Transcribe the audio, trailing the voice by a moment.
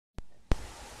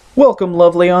Welcome,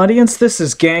 lovely audience. This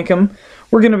is Gankum.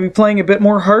 We're going to be playing a bit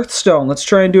more Hearthstone. Let's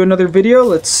try and do another video.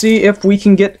 Let's see if we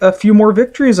can get a few more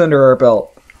victories under our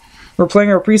belt. We're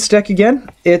playing our priest deck again.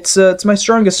 It's my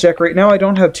strongest deck right now. I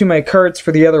don't have too many cards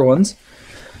for the other ones.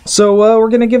 So we're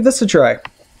going to give this a try.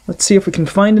 Let's see if we can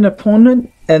find an opponent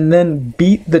and then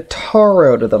beat the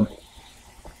tar out of them.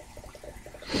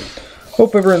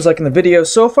 Hope everyone's liking the video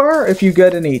so far. If you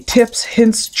got any tips,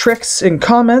 hints, tricks, and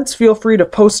comments, feel free to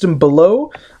post them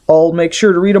below. I'll make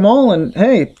sure to read them all, and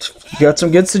hey, if you got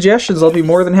some good suggestions, I'll be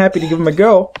more than happy to give them a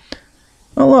go.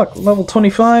 Oh look, level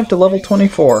 25 to level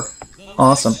 24.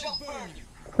 Awesome.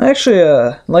 I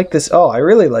actually like this. Oh, I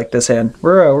really like this hand.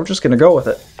 We're just gonna go with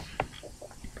it.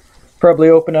 Probably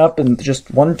open up and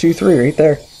just 1, 2, 3 right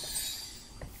there.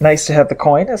 Nice to have the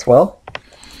coin as well.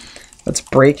 Let's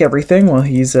break everything while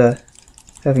he's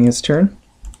having his turn.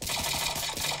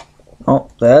 Oh,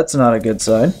 that's not a good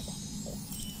sign.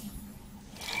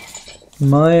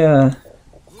 My,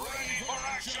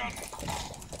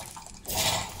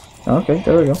 okay,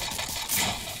 there we go.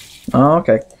 Oh,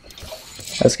 okay.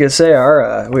 I was gonna say,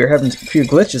 we were having a few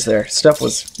glitches there. Stuff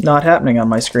was not happening on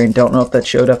my screen. Don't know if that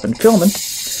showed up in filming.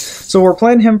 So we're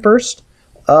playing him first.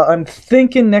 I'm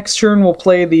thinking next turn we'll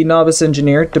play the Novice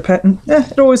Engineer.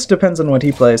 It always depends on what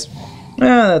he plays.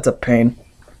 That's a pain.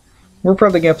 We're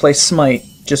probably gonna play Smite,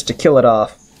 just to kill it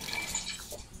off.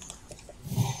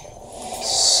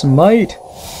 Smite!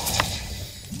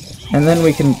 And then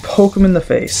we can poke him in the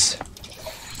face.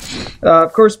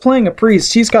 Of course, playing a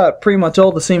priest, he's got pretty much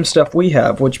all the same stuff we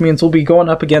have, which means we'll be going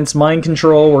up against Mind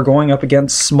Control, we're going up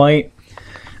against Smite.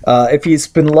 If he's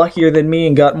been luckier than me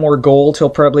and got more gold, he'll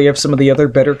probably have some of the other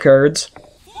better cards.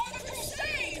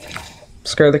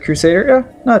 Scar the Crusader? Yeah,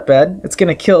 not bad. It's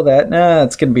gonna kill that. Nah,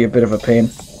 it's gonna be a bit of a pain.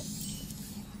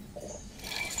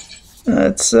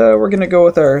 We're gonna go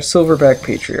with our Silverback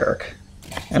Patriarch.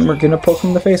 And we're gonna poke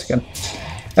him in the face again.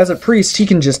 As a priest, he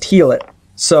can just heal it.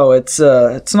 So it's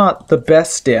not the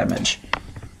best damage.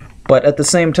 But at the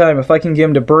same time, if I can get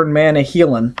him to burn mana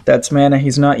healing, that's mana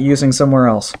he's not using somewhere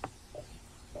else.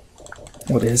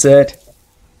 What is it?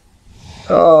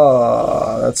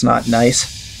 Oh, that's not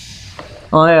nice.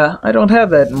 Oh yeah, I don't have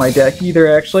that in my deck either,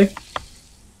 actually.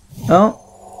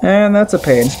 Oh, and that's a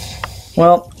pain.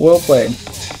 Well, well played.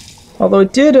 Although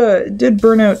it did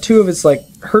burn out 2 of his, like,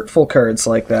 hurtful cards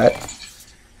like that.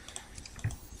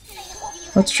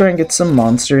 Let's try and get some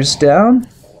monsters down.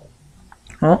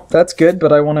 Well, that's good,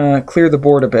 but I want to clear the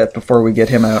board a bit before we get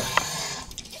him out.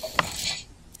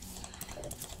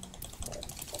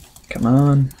 Come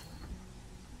on.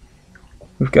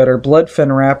 We've got our Bloodfen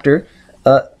Raptor.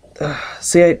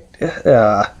 See,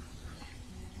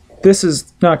 this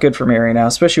is not good for me right now,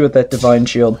 especially with that Divine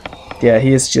Shield. Yeah,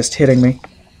 he is just hitting me.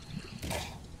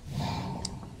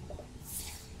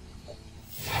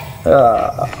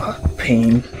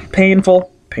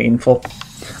 Painful.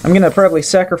 I'm gonna probably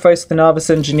sacrifice the Novice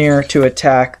Engineer to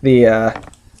attack the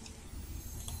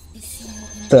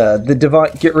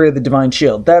divine. Get rid of the Divine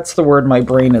Shield. That's the word my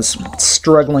brain is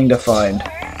struggling to find.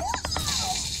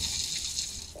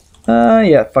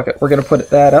 Yeah, fuck it. We're gonna put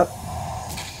that up,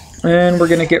 and we're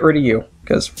gonna get rid of you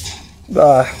because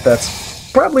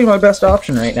that's probably my best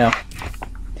option right now.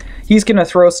 He's gonna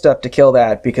throw stuff to kill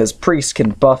that because Priest can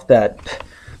buff that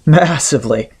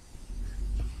massively.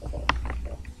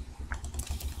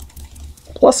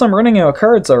 Plus, I'm running out of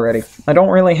cards already. I don't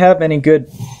really have any good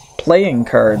playing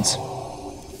cards.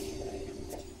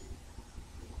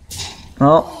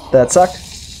 Well, that sucked.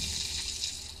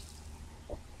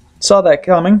 Saw that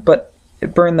coming, but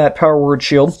it burned that power word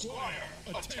shield.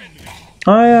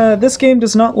 This game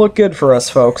does not look good for us,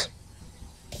 folks.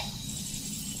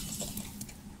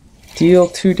 Deal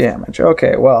 2 damage.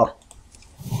 Okay, well,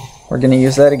 we're going to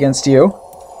use that against you.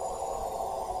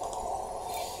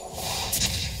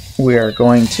 We are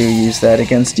going to use that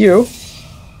against you.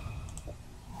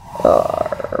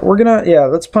 We're gonna, yeah,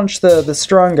 let's punch the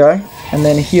strong guy and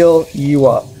then heal you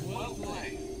up.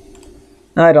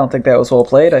 I don't think that was well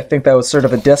played. I think that was sort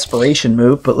of a desperation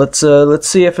move, but let's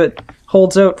see if it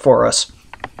holds out for us.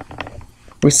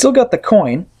 We still got the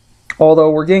coin,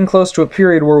 although we're getting close to a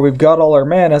period where we've got all our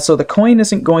mana, so the coin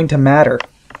isn't going to matter.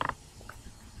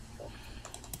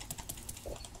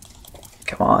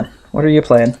 Come on, what are you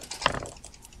playing?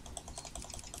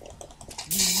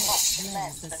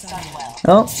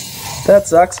 Oh, that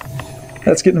sucks.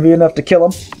 That's getting to be enough to kill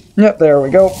him. Yep, there we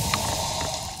go.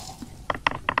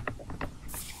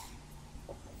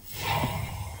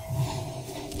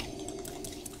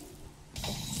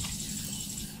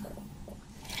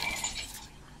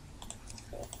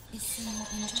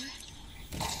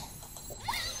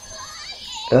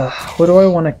 What do I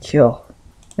want to kill?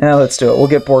 Now let's do it. We'll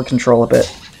get board control a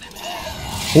bit.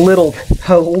 A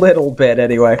little bit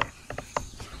anyway.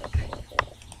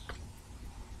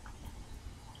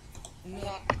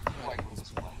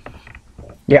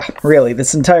 Yeah, really,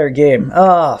 this entire game.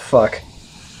 Ah, fuck.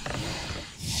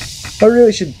 I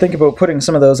really should think about putting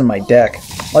some of those in my deck.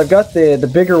 I've got the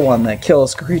bigger one that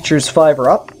kills creatures 5 or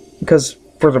up, because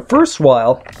for the first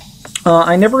while,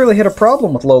 I never really had a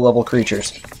problem with low-level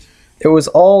creatures. It was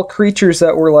all creatures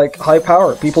that were like high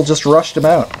power. People just rushed them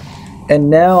out. And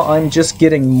now I'm just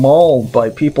getting mauled by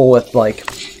people with like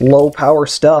low power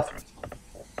stuff.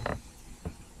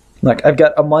 Look, I've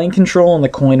got a mind control and the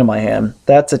coin in my hand.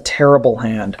 That's a terrible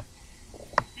hand.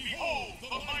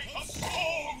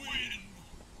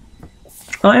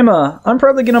 I'm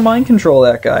probably gonna mind control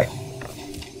that guy.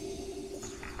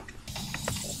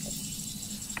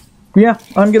 Yeah,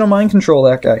 I'm gonna mind control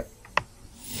that guy.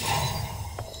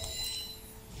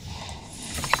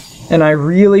 And I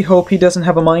really hope he doesn't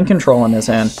have a mind control in his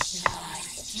hand.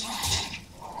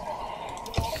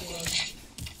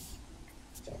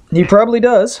 He probably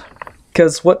does,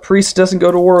 because what priest doesn't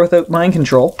go to war without mind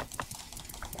control?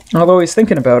 Although he's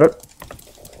thinking about it.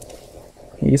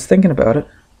 He's thinking about it.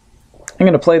 I'm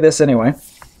going to play this anyway.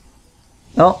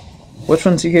 Oh, which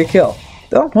one's he going to kill?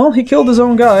 Oh, well, he killed his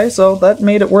own guy, so that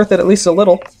made it worth it at least a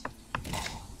little.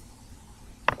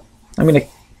 I'm going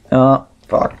to...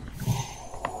 fuck.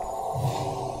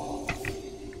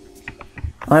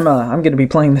 I'm going to be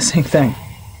playing the same thing.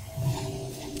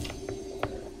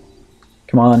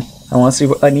 Come on.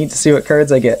 I need to see what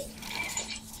cards I get.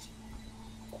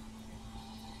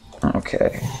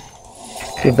 Okay.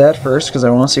 Give that first, because I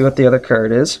want to see what the other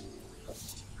card is.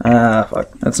 Ah,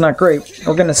 fuck. That's not great.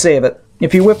 We're gonna save it.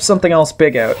 If you whip something else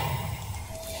big out,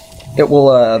 it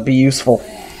will be useful.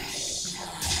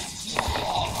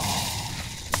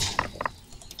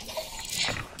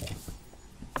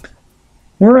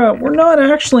 We're not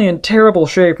actually in terrible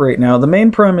shape right now. The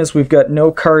main problem is we've got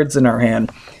no cards in our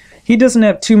hand. He doesn't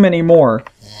have too many more.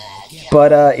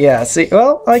 But, yeah, see,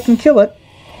 well, I can kill it.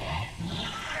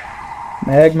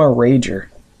 Magma Rager.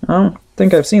 I don't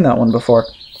think I've seen that one before.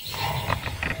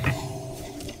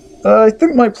 I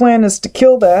think my plan is to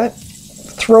kill that,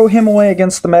 throw him away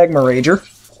against the Magma Rager.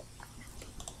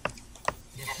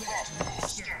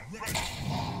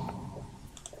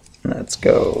 Let's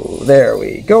go. There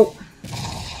we go.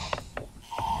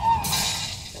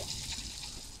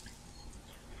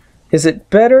 Is it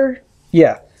better?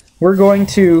 Yeah. We're going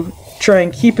to try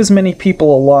and keep as many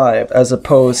people alive as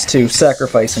opposed to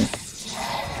sacrificing.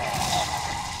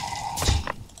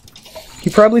 He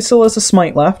probably still has a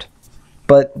smite left,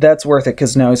 but that's worth it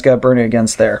because now he's got Burning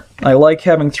Against there. I like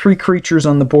having 3 creatures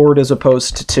on the board as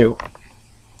opposed to 2.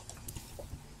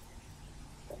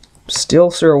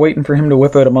 Still sort of waiting for him to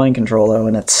whip out a mind control though,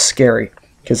 and it's scary.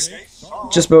 Because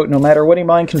just about no matter what he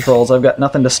mind controls, I've got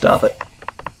nothing to stop it.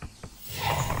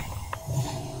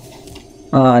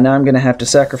 Now I'm going to have to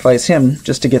sacrifice him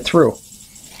just to get through.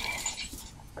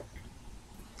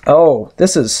 Oh,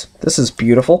 this is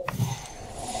beautiful.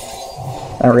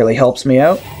 That really helps me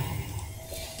out.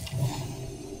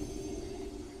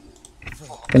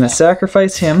 Gonna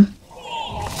sacrifice him.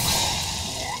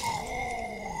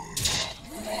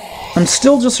 I'm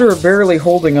still just sort of barely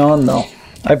holding on though.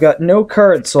 I've got no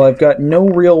cards, so I've got no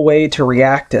real way to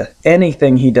react to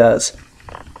anything he does.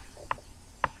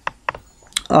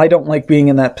 I don't like being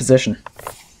in that position.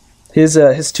 His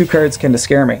 2 cards kind of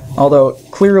scare me. Although,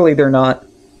 clearly they're not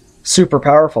super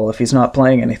powerful if he's not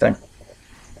playing anything.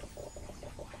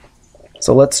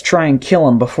 So let's try and kill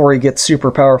him before he gets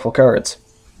super powerful cards.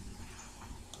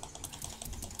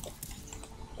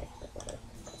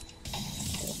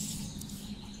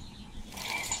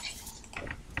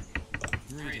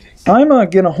 I'm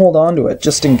gonna hold on to it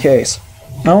just in case.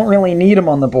 I don't really need him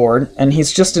on the board, and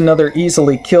he's just another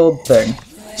easily killed thing.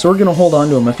 So we're gonna hold on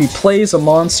to him. If he plays a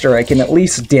monster, I can at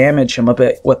least damage him a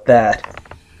bit with that.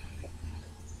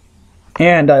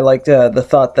 And I like the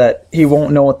thought that he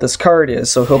won't know what this card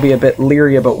is, so he'll be a bit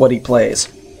leery about what he plays.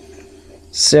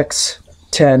 6,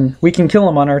 10. We can kill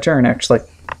him on our turn, actually.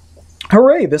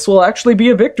 Hooray! This will actually be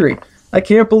a victory. I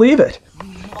can't believe it.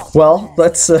 Well,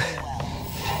 let's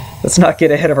not get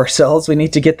ahead of ourselves. We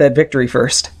need to get that victory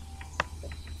first.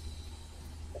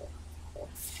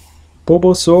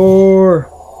 Bulbasaur!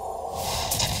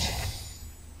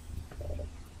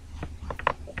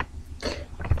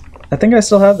 I think I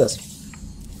still have this.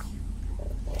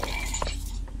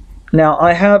 Now,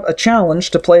 I have a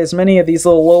challenge to play as many of these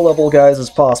little low-level guys as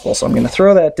possible, so I'm going to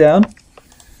throw that down.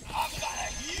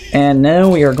 And now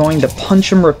we are going to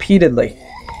punch him repeatedly.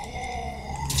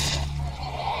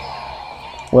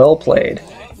 Well played.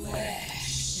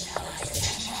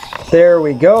 There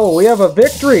we go. We have a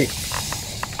victory.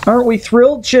 Aren't we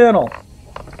thrilled, channel?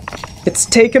 It's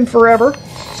taken forever.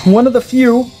 One of the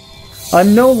few.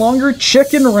 I'm no longer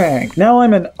chicken rank. Now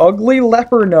I'm an ugly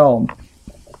leper gnome.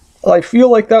 I feel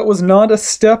like that was not a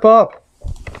step up.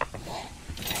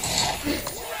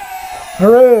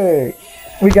 Hooray!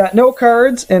 We got no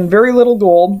cards and very little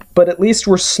gold, but at least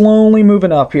we're slowly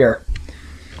moving up here.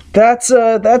 That's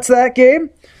that game.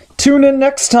 Tune in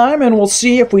next time and we'll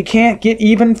see if we can't get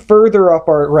even further up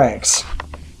our ranks.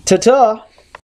 Ta-ta!